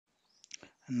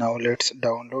Now let's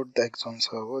download the Axon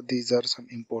server. These are some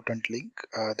important link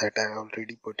that I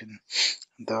already put in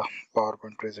the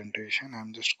PowerPoint presentation.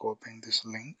 I'm just copying this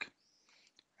link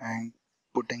and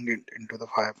putting it into the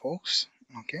Firefox.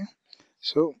 Okay,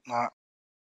 so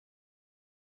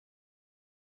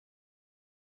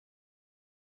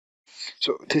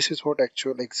this is what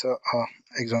actual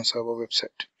Axon server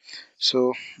website.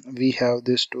 So we have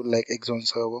this tool like Axon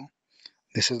server.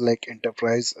 This is like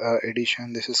enterprise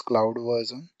edition. This is cloud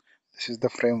version. This is the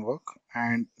framework,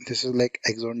 and this is like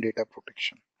Axon data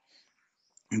protection.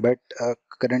 But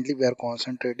currently we are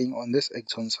concentrating on this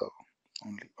Axon server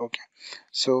only. Okay,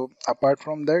 so apart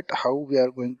from that, how we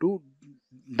are going to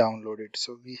download it?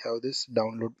 So we have this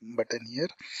download button here,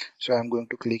 so I'm going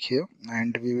to click here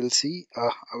and we will see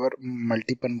our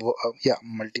multiple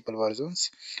versions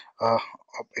of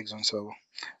Axon server.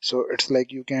 So it's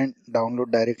like you can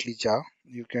download directly jar,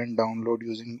 you can download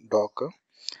using Docker.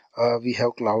 We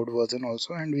have cloud version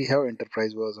also, and we have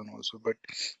enterprise version also, but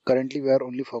currently we are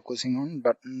only focusing on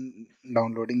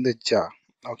downloading the jar.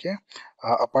 Okay,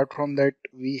 apart from that,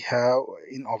 we have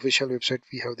in official website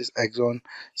we have this Axon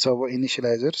server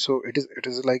initializer. So it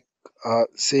is like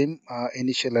same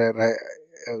initializer,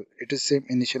 it is same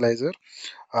initializer,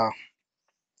 uh,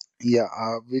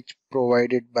 which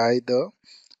provided by the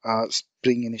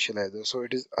Spring initializer. So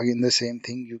it is again the same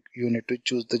thing. You need to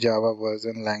choose the Java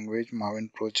version, language,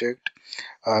 Maven project.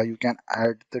 You can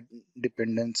add the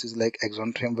dependencies like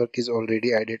Axon Framework is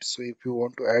already added. So if you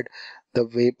want to add the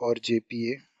web or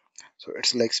JPA, so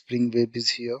it's like Spring Web is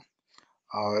here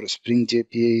or Spring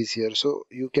JPA is here. So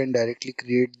you can directly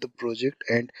create the project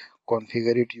and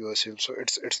configure it yourself. So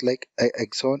it's like a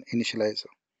Axon initializer.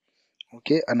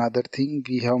 Okay, another thing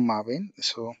we have Maven.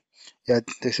 So yeah,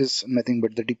 this is nothing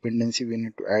but the dependency we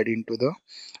need to add into the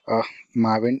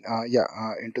Maven,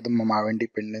 into the Maven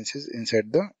dependencies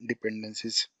inside the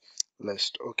dependencies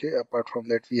list. Okay, apart from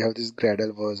that, we have this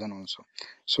Gradle version also.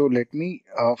 So let me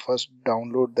first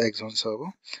download the Axon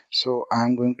server. So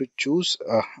I'm going to choose.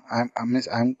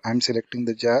 I'm selecting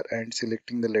the jar and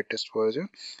selecting the latest version,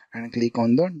 and click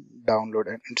on the download,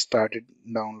 and it started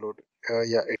download.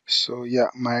 So yeah,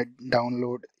 my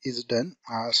download is done.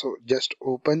 So just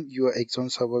open your Axon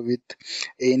server with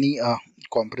any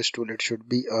compress tool. It should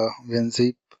be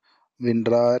WinZip,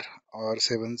 WinRAR, or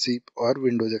 7zip, or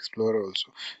Windows Explorer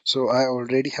also. So I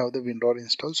already have the WinRAR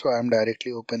installed, so I'm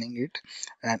directly opening it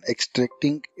and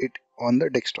extracting it on the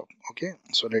desktop. Okay,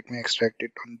 so let me extract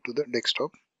it onto the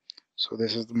desktop. So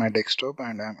this is my desktop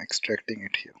and I'm extracting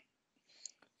it here.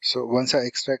 So once I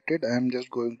extracted, I'm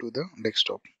just going to the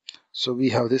desktop. So we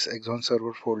have this Axon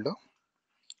server folder.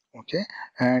 Okay,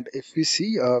 and if we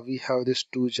see, we have this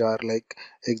two jar like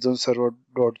Axon server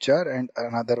dot jar, and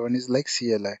another one is like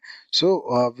CLI.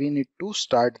 So we need to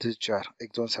start this jar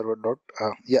Axon server dot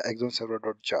Axon server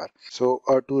dot jar. So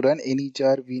to run any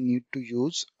jar, we need to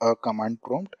use a command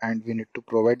prompt, and we need to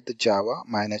provide the Java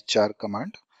minus jar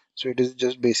command. So it is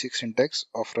just basic syntax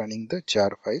of running the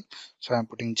jar file. So I'm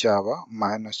putting Java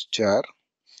minus jar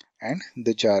and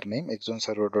the jar name Axon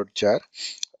server dot jar.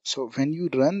 So when you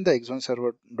run the Axon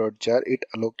server.jar,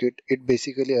 it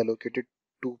basically allocated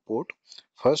two port.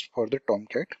 First for the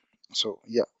Tomcat. So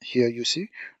yeah, here you see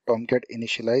Tomcat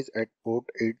initialize at port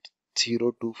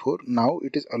 8024. Now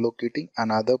it is allocating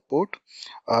another port,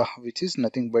 which is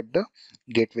nothing but the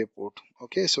gateway port.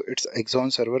 Okay, so it's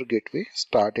Axon server gateway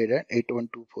started at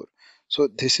 8124. So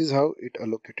this is how it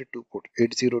allocated two port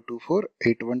 8024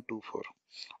 8124.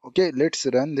 Okay, let's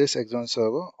run this Axon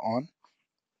server on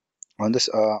this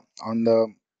on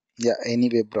the any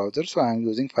web browser. So I'm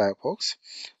using Firefox.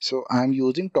 So I'm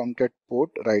using Tomcat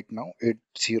port right now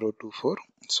 8024.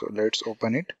 So let's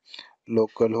open it.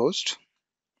 Localhost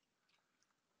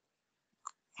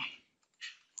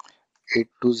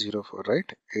 8204,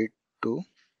 right? 82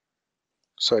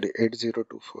 sorry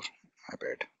 8024, my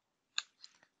bad.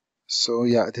 So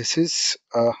yeah, this is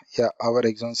our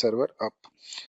Axon server up.